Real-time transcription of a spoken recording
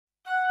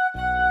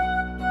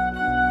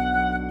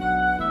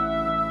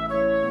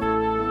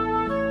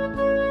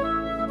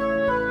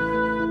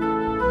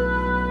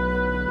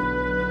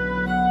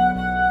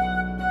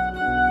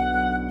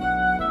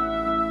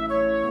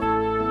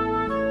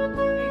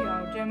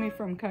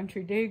from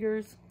Country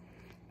Diggers.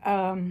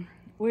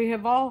 We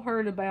have all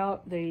heard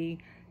about the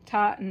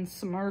Titan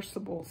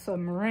submersible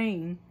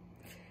submarine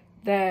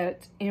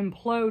that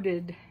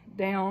imploded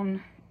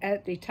down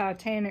at the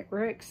Titanic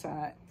wreck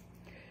site.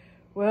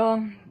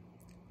 Well,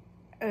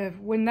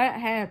 when that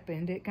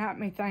happened, it got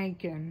me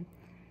thinking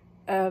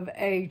of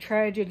a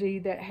tragedy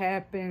that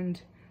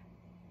happened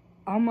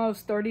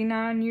almost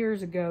 39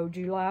 years ago.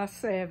 July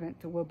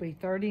 7th will be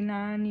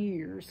 39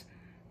 years,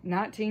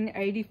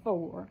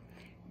 1984,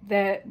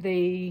 that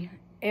the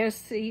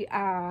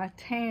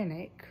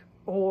SCItanic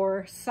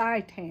or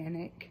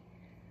SCItanic,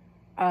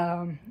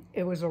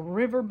 it was a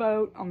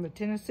riverboat on the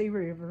Tennessee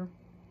River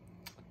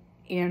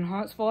in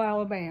Huntsville,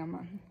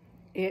 Alabama.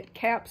 It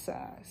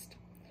capsized,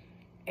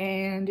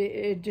 and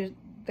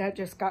that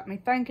just got me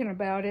thinking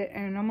about it,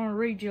 and I'm going to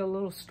read you a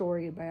little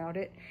story about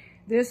it.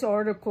 This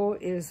article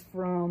is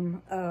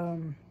from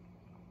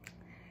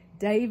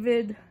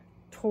David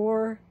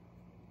Tortorano.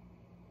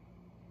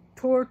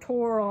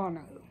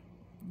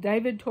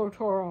 David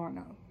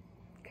Tortorano,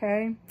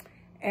 okay?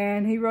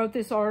 And he wrote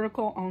this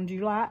article on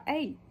July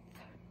 8th,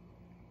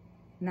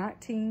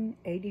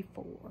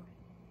 1984.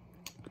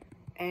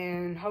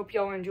 And hope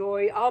y'all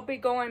enjoy. I'll be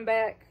going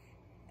back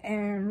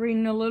and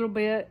reading a little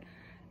bit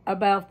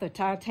about the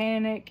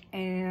Titanic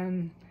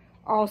and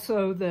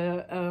also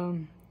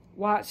the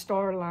White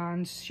Star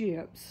Line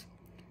ships.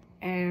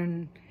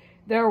 And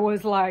there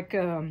was like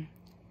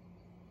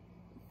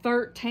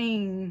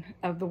 13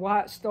 of the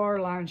White Star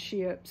Line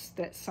ships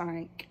that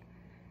sank.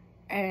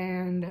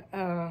 And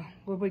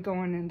we'll be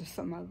going into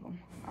some of them.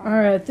 All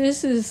right,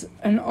 this is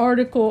an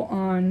article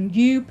on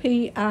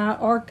UPI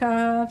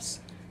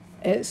Archives.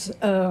 It's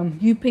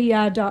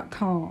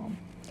UPI.com.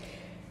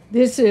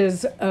 This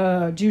is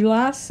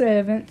July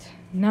 7th,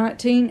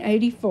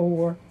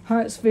 1984,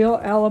 Huntsville,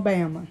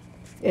 Alabama.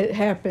 It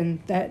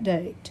happened that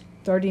date,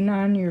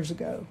 39 years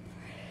ago.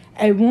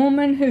 A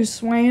woman who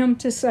swam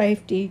to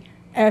safety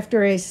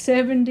after a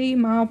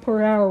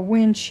 70-mile-per-hour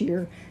wind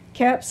shear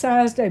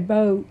capsized a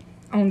boat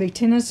on the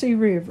Tennessee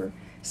River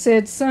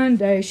said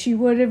Sunday she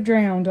would have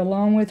drowned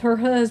along with her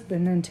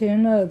husband and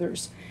 10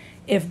 others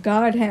if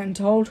God hadn't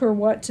told her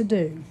what to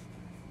do.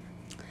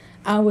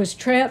 I was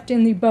trapped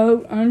in the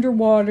boat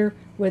underwater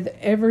with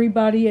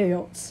everybody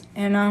else,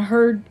 and I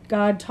heard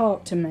God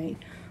talk to me,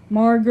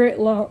 Margaret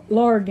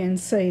Largan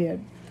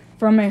said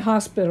from a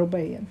hospital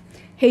bed.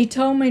 He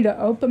told me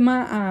to open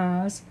my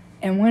eyes,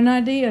 and when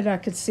I did, I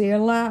could see a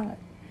light.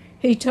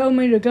 He told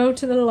me to go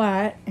to the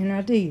light, and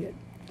I did.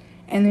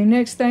 And the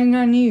next thing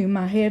I knew,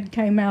 my head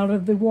came out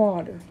of the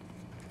water.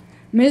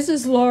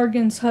 Mrs.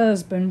 Largan's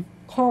husband,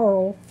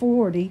 Carl,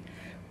 40,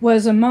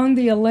 was among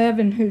the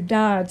 11 who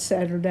died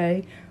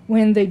Saturday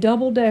when the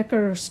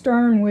double-decker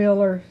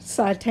stern-wheeler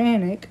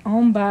SCItanic,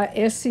 owned by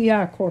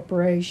SCI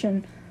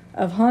Corporation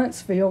of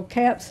Huntsville,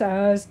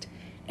 capsized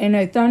in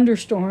a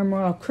thunderstorm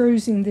while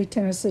cruising the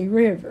Tennessee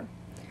River.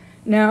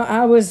 Now,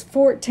 I was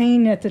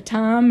 14 at the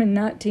time in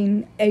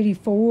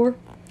 1984,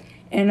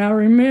 and I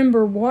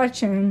remember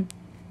watching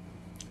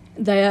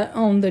that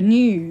on the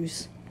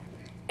news,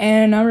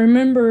 and I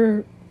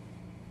remember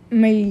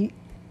me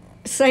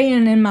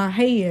saying in my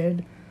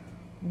head,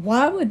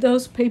 why would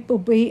those people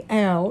be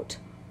out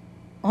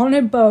on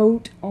a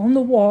boat on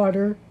the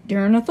water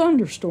during a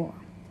thunderstorm?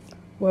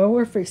 Well,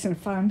 we're fixing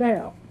to find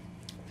out.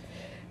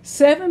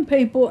 7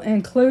 people,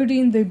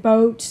 including the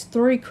boat's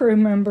 3 crew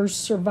members,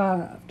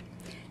 survived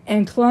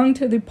and clung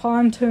to the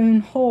pontoon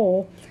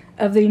hull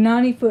of the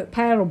 90-foot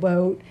paddle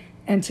boat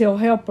until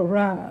help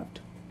arrived.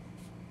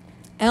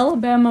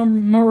 Alabama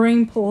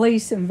Marine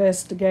Police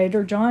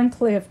investigator John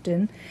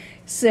Clifton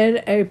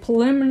said a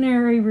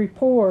preliminary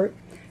report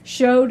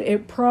showed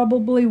it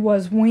probably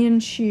was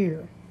wind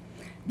shear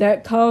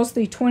that caused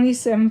the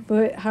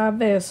 27-foot high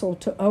vessel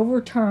to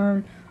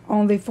overturn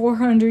on the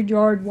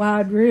 400-yard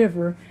wide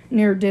river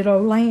near Ditto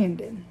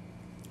Landing.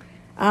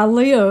 I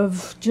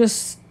live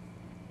just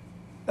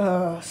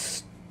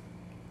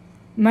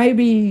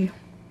maybe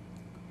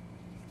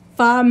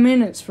 5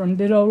 minutes from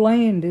Ditto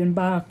Landing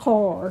by a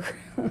car.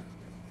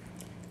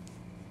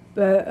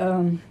 But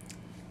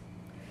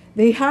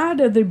the height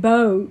of the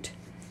boat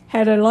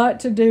had a lot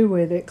to do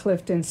with it,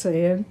 Clifton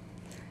said,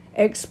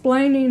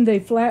 explaining the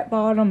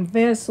flat-bottomed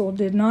vessel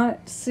did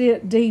not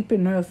sit deep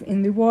enough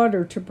in the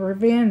water to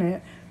prevent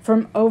it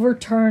from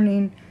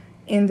overturning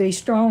in the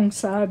strong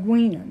side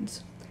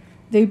winds.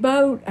 The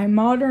boat, a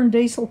modern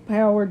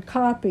diesel-powered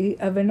copy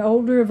of an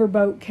old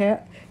riverboat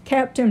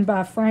captained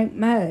by Frank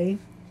May,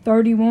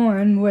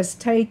 31, was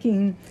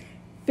taking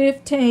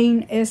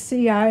 15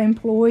 SCI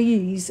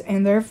employees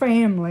and their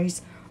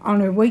families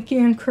on a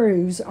weekend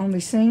cruise on the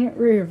scenic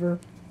river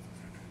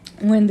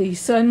when the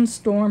sudden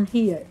storm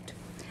hit.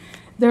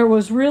 There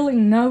was really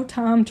no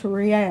time to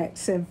react,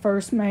 said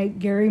First Mate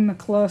Gary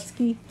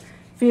McCluskey,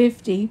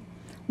 50,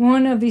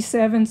 one of the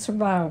 7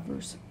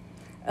 survivors.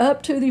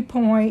 Up to the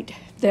point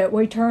that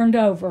we turned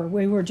over,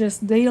 we were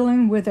just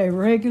dealing with a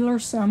regular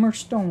summer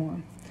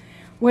storm.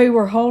 We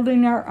were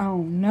holding our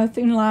own,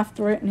 nothing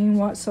life-threatening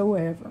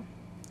whatsoever.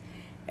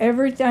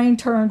 Everything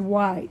turned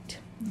white.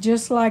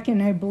 just like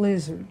in a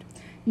blizzard.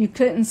 You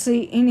couldn't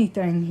see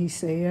anything, he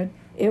said.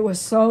 It was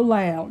so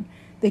loud.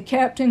 The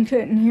captain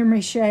couldn't hear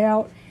me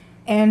shout,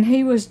 and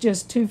he was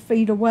just 2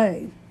 feet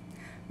away.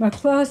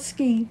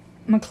 McCluskey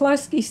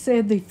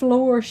said the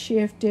floor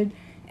shifted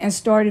and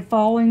started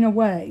falling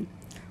away.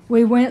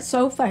 We went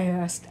so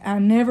fast, I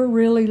never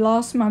really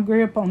lost my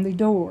grip on the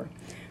door,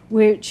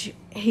 which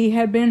he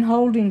had been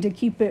holding to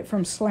keep it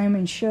from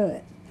slamming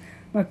shut.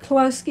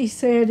 McCluskey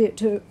said it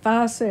took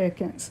 5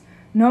 seconds,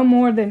 no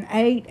more than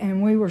 8,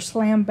 and we were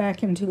slammed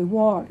back into the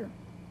water.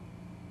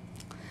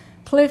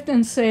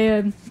 Clifton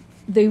said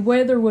the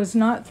weather was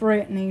not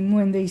threatening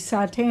when the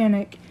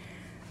Titanic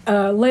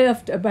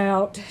left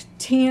about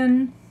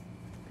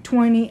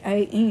 10:20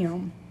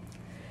 a.m.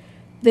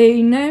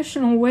 The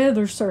National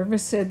Weather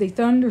Service said the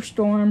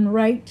thunderstorm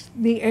raked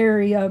the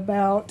area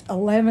about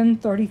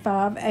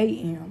 11:35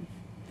 a.m.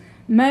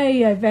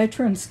 May, a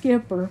veteran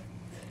skipper,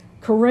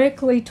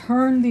 correctly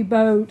turned the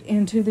boat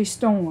into the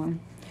storm,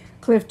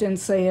 Clifton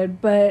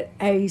said, but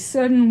a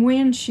sudden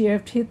wind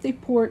shift hit the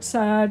port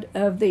side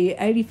of the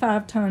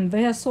 85-ton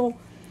vessel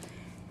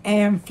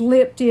and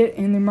flipped it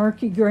in the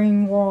murky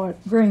green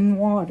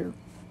water.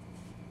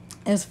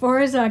 As far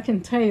as I can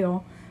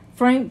tell,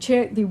 Frank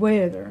checked the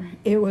weather.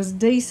 It was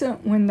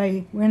decent when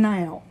they went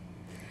out.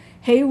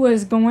 He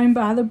was going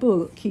by the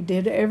book. He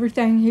did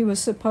everything he was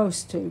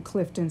supposed to,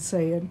 Clifton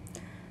said.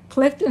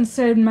 Clifton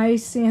said May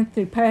sent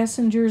the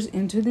passengers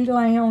into the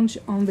lounge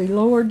on the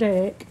lower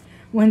deck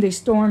when the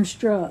storm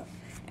struck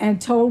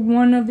and told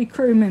one of the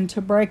crewmen to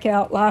break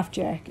out life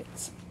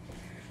jackets.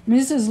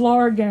 Mrs.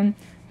 Largan,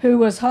 who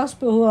was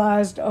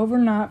hospitalized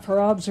overnight for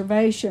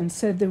observation,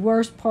 said the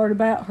worst part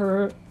about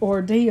her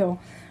ordeal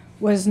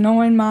was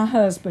knowing my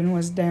husband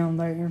was down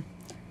there.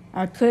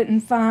 I couldn't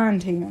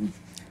find him.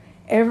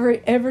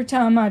 Every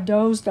time I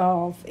dozed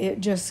off, it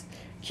just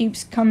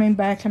keeps coming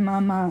back in my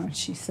mind,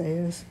 she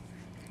says.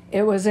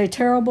 It was a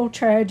terrible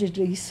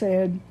tragedy,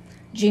 said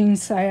Gene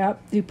Sapp,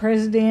 the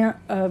president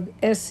of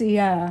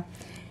SCI,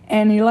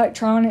 an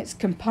electronics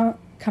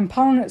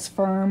components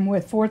firm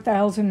with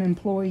 4,000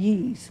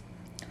 employees.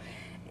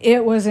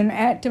 It was an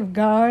act of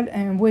God,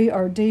 and we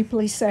are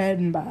deeply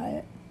saddened by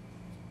it.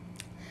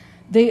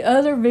 The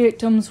other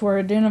victims were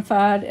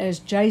identified as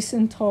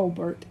Jason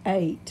Tolbert,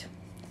 8,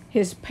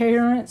 his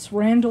parents,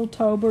 Randall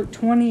Tolbert,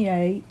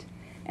 28,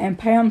 and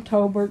Pam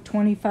Tolbert,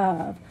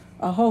 25.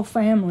 A whole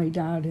family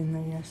died in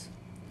this.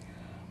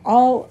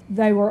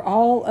 They were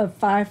all of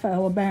Fife,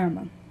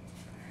 Alabama.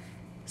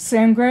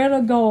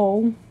 Sangretta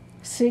Gold,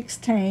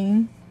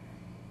 16,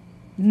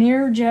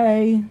 Near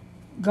J.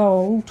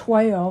 Gold,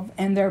 12,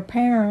 and their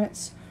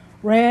parents,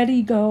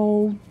 Ratty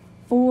Gold,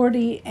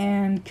 40,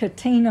 and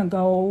Katina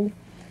Gold,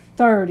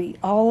 30,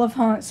 all of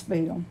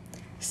Huntsville.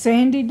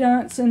 Sandy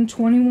Dunson,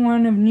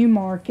 21, of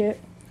Newmarket.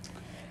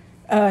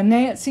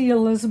 Nancy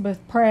Elizabeth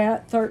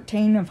Pratt,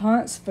 13, of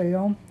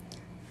Huntsville.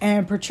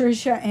 And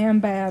Patricia Ann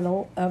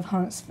Battle of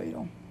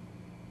Huntsville.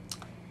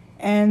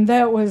 And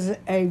that was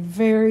a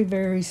very,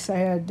 very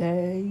sad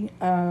day.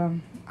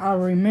 I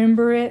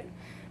remember it,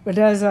 but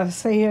as I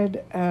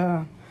said,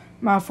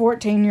 my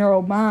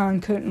 14-year-old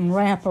mind couldn't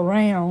wrap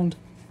around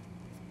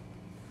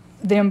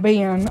them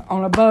being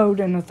on a boat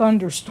in a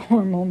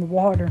thunderstorm on the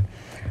water.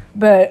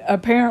 But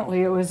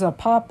apparently it was a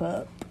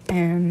pop-up,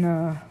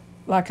 and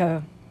like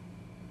a,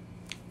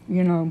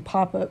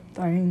 pop-up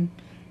thing,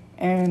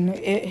 and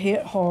it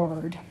hit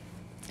hard.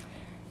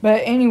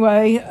 But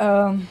anyway,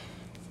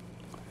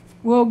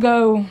 we'll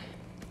go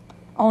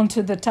on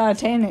to the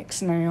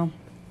Titanics now.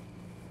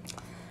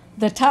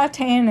 The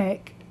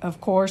Titanic,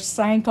 of course,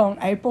 sank on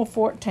April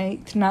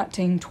 14th,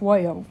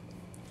 1912.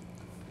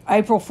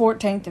 April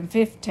 14th and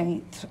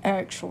 15th,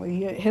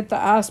 actually. It hit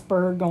the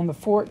iceberg on the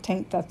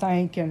 14th, I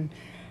think, and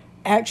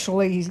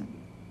actually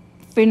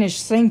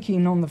finished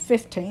sinking on the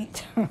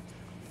 15th.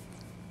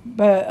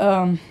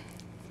 But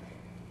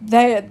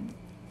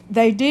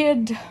they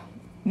did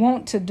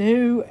want to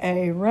do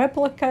a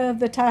replica of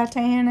the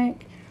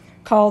Titanic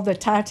called the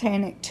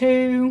Titanic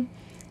 2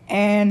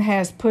 and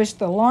has pushed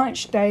the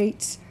launch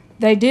dates.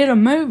 They did a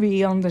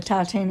movie on the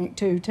Titanic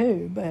 2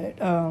 too, but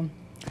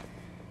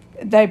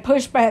they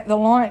pushed back the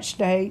launch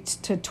dates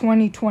to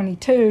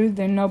 2022,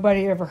 then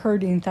nobody ever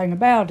heard anything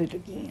about it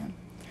again.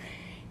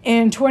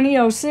 In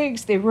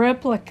 2006, the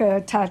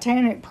replica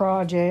Titanic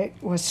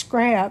project was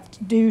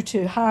scrapped due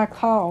to high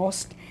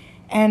cost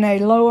and a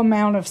low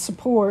amount of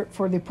support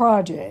for the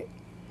project.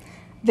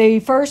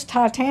 The first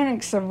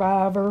Titanic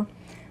survivor,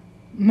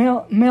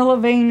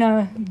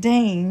 Milavina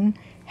Dean,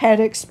 had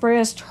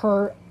expressed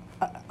her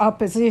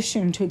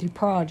opposition to the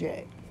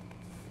project.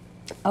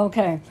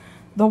 Okay,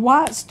 the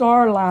White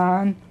Star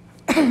Line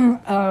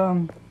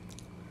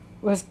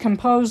was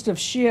composed of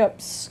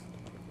ships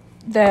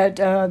that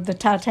the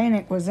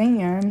Titanic was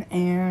in,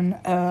 and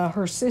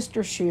her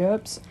sister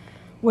ships,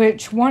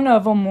 which one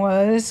of them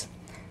was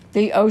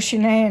the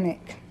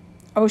Oceanic.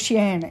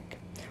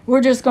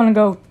 We're just going to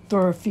go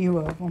through a few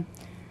of them.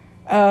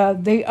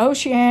 The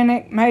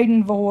Oceanic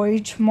maiden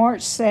voyage,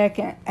 March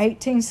 2nd,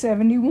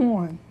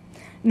 1871.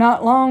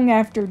 Not long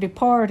after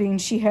departing,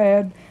 she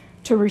had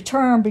to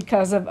return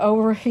because of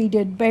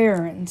overheated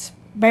bearings.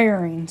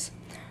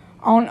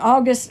 On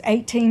August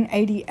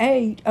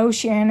 1888,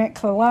 Oceanic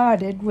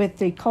collided with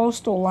the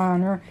coastal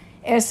liner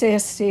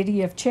SS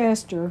City of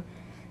Chester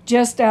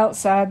just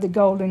outside the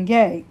Golden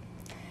Gate.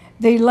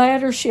 The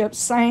latter ship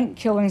sank,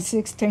 killing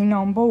 16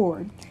 on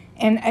board.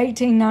 In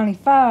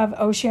 1895,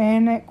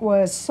 Oceanic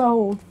was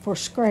sold for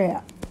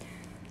scrap.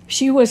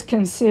 She was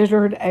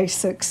considered a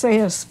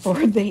success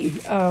for the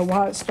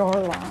White Star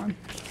Line.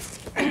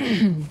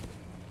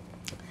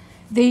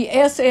 The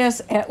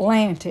SS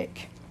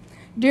Atlantic.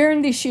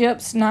 During the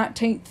ship's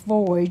 19th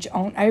voyage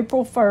on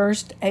April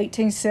 1st,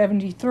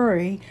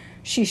 1873,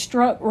 she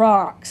struck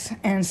rocks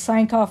and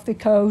sank off the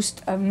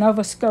coast of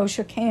Nova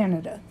Scotia,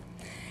 Canada,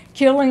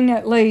 killing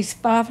at least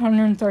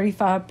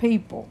 535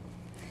 people.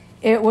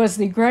 It was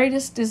the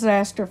greatest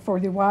disaster for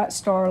the White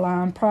Star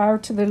Line prior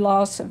to the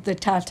loss of the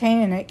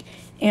Titanic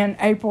in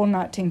April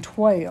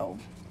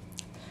 1912.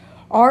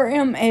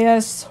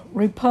 RMS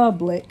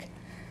Republic,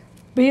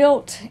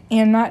 built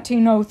in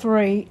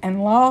 1903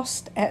 and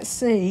lost at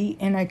sea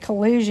in a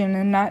collision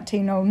in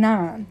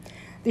 1909.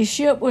 The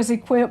ship was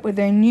equipped with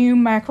a new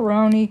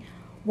Macaroni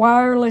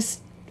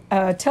wireless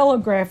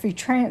telegraphy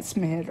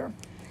transmitter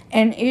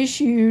and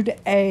issued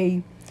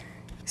a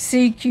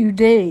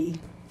CQD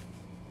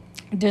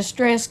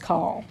distress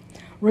call,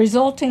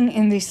 resulting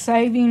in the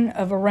saving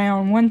of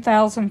around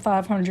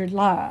 1,500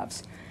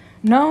 lives.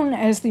 Known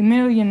as the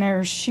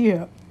Millionaire's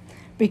Ship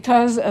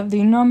because of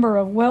the number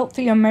of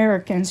wealthy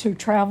Americans who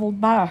traveled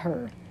by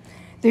her.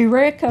 The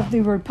wreck of the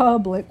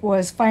Republic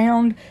was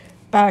found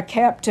by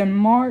Captain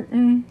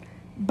Martin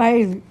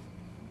Bayerly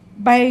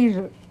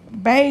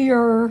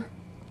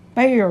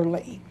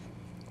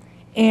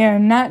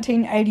in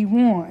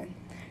 1981.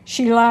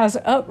 She lies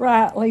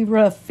uprightly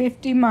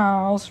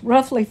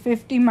roughly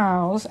 50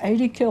 miles,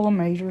 80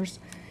 kilometers,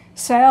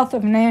 south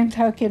of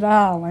Nantucket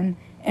Island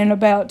and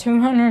about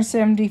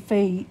 270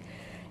 feet,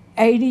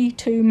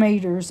 82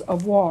 meters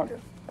of water.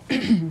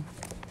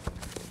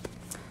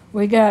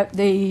 We got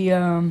the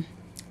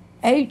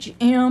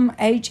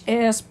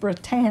HMHS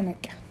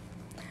Britannic,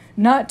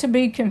 not to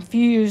be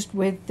confused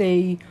with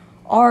the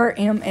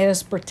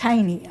RMS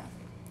Britannia.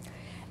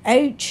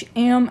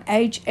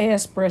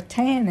 HMHS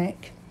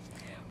Britannic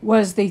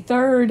was the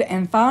third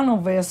and final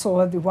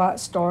vessel of the White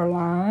Star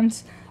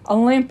Line's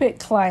Olympic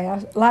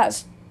class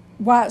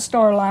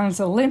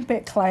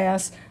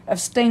of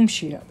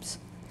steamships,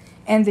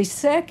 and the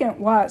second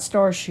White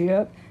Star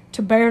ship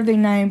to bear the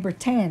name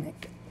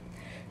Britannic.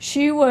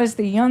 She was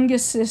the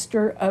youngest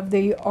sister of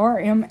the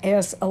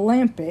RMS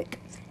Olympic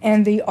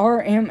and the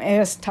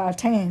RMS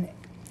Titanic.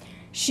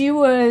 She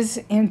was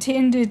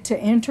intended to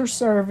enter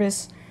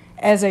service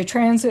as a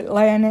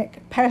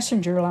transatlantic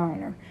passenger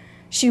liner.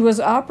 She was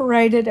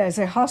operated as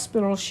a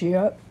hospital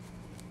ship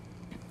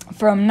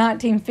from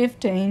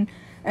 1915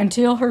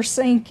 until her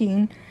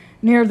sinking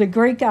near the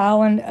Greek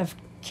island of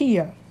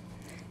Kea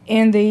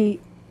in the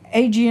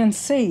Aegean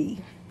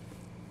Sea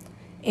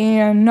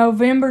in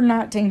November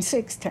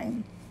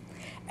 1916.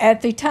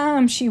 At the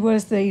time, she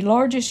was the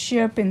largest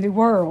ship in the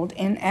world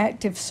in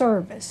active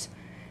service.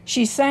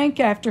 She sank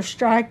after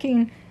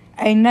striking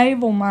a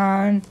naval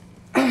mine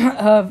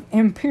of the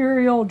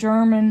Imperial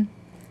German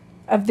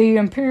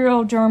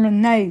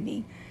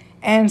Navy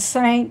and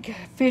sank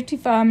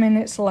 55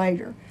 minutes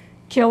later,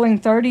 killing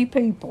 30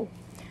 people.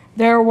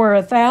 There were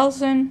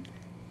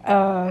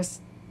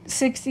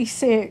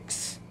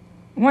 1,066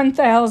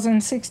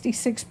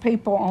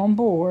 people on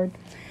board.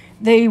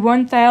 The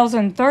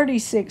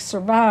 1,036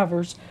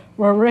 survivors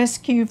were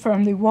rescued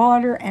from the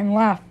water and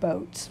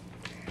lifeboats.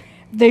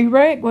 The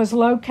wreck was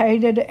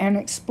located and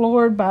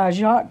explored by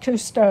Jacques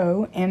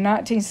Cousteau in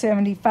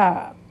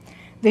 1975.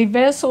 The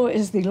vessel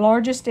is the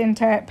largest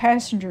intact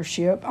passenger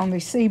ship on the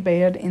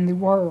seabed in the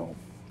world.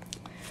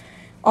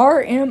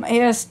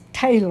 RMS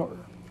Taylor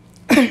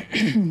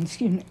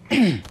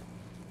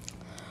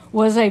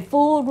was a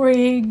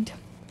full-rigged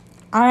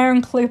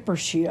iron clipper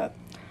ship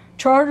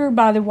chartered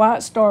by the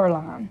White Star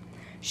Line.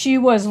 She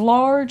was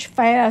large,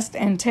 fast,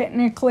 and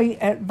technically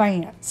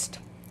advanced.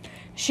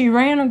 She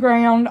ran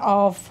aground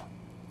off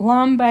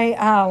Lambay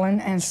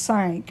Island and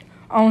sank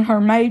on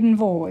her maiden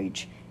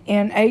voyage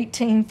in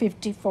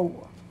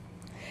 1854.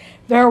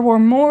 There were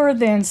more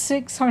than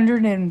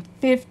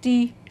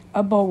 650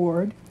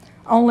 aboard.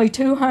 Only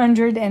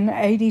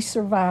 280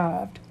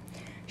 survived.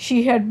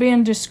 She had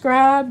been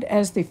described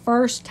as the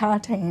first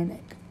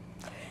Titanic.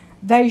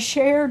 They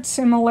shared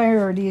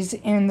similarities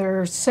in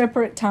their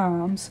separate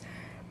times.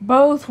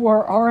 Both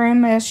were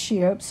RMS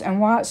ships and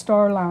White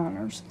Star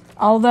liners,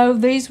 although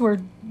these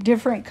were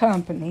different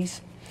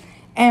companies,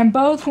 and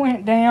both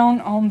went down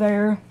on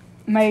their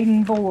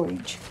maiden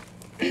voyage.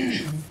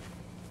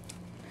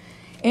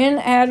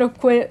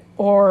 Inadequate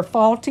or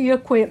faulty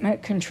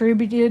equipment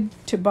contributed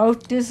to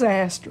both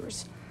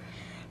disasters.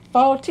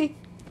 Faulty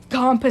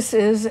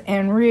compasses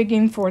and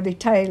rigging for the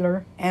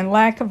Taylor and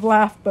lack of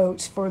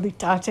lifeboats for the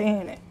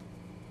Titanic.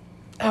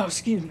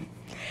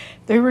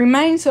 The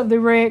remains of the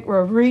wreck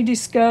were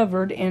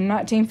rediscovered in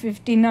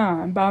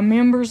 1959 by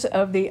members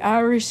of the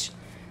Irish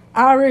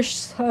Irish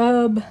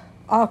Sub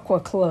Aqua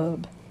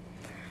Club,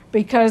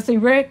 because the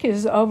wreck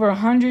is over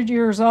 100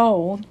 years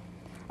old,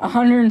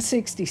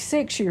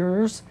 166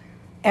 years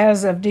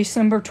as of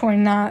December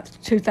 29th,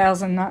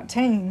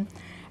 2019.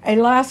 A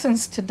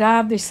license to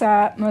dive the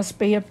site must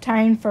be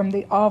obtained from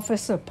the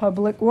Office of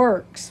Public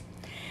Works.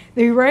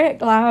 The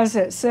wreck lies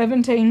at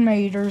 17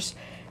 meters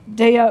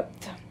deep,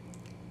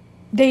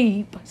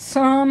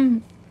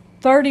 some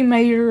 30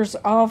 meters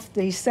off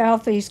the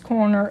southeast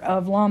corner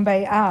of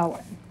Lombay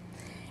Island,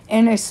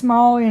 in a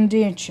small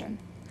indention.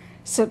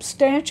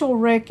 Substantial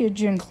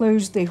wreckage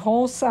includes the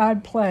hull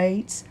side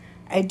plates,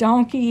 a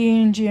donkey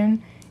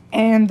engine,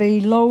 and the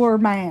lower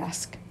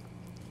mast.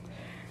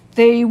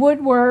 The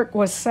woodwork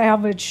was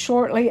salvaged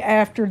shortly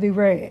after the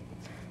wreck.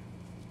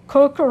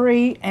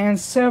 Cookery and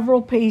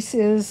several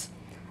pieces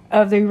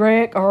of the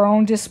wreck are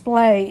on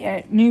display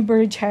at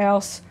Newbridge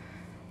House,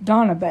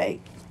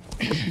 Donabate.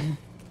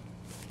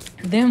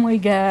 Then we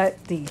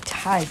got the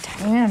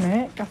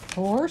Titanic, of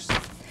course.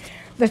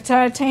 The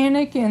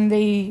Titanic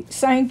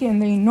sank in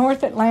the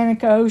North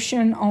Atlantic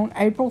Ocean on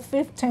April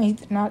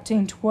 15,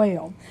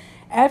 1912,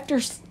 after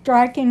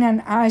striking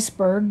an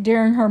iceberg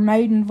during her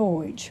maiden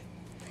voyage.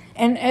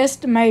 An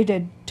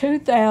estimated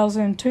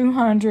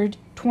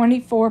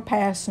 2,224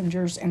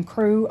 passengers and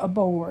crew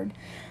aboard.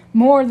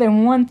 More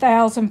than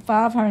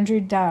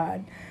 1,500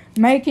 died,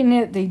 making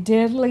it the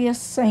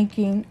deadliest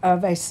sinking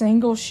of a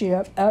single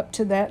ship up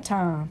to that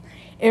time.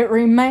 It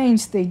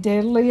remains the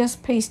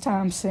deadliest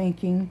peacetime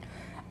sinking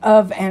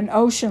of an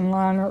ocean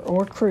liner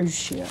or cruise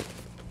ship.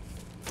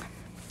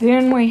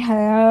 Then we'll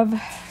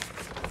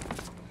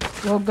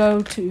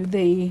go to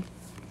the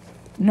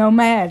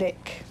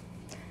Nomadic.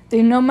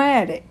 The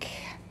Nomadic,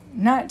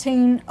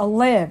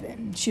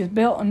 1911. She was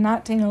built in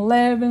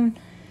 1911,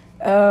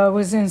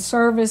 was in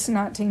service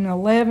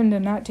 1911 to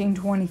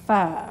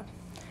 1925.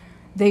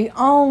 The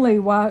only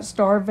White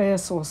Star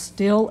vessel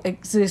still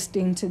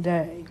existing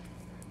today.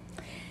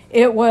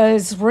 It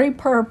was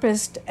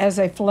repurposed as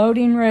a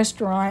floating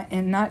restaurant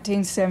in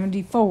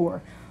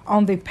 1974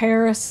 on the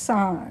Paris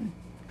Seine.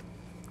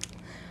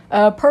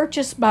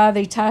 Purchased by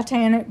the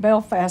Titanic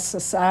Belfast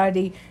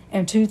Society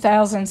in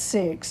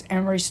 2006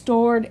 and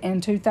restored in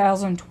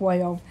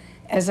 2012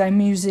 as a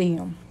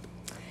museum.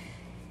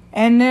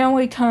 And now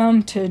we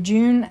come to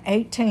June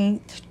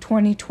 18th,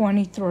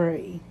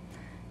 2023,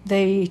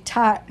 the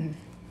Titan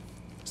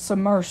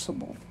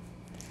submersible.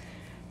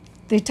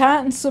 The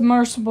Titan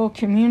submersible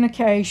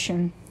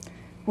communication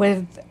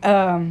with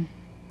Titan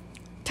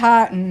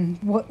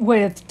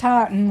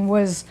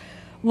was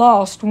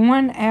lost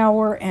 1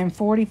 hour and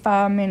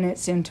 45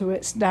 minutes into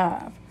its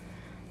dive.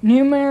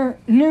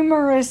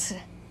 Numerous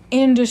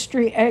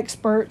industry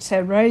experts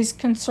had raised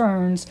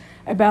concerns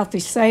about the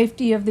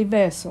safety of the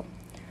vessel.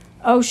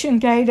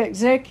 OceanGate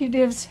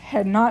executives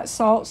had not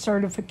sought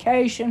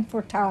certification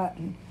for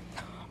Titan,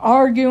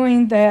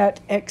 arguing that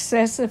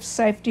excessive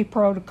safety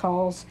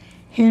protocols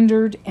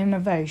hindered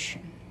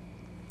innovation,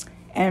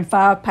 and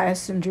 5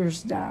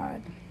 passengers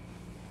died.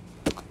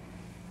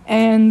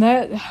 And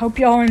hope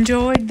y'all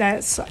enjoyed.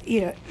 That's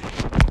it.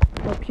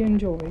 Hope you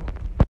enjoyed.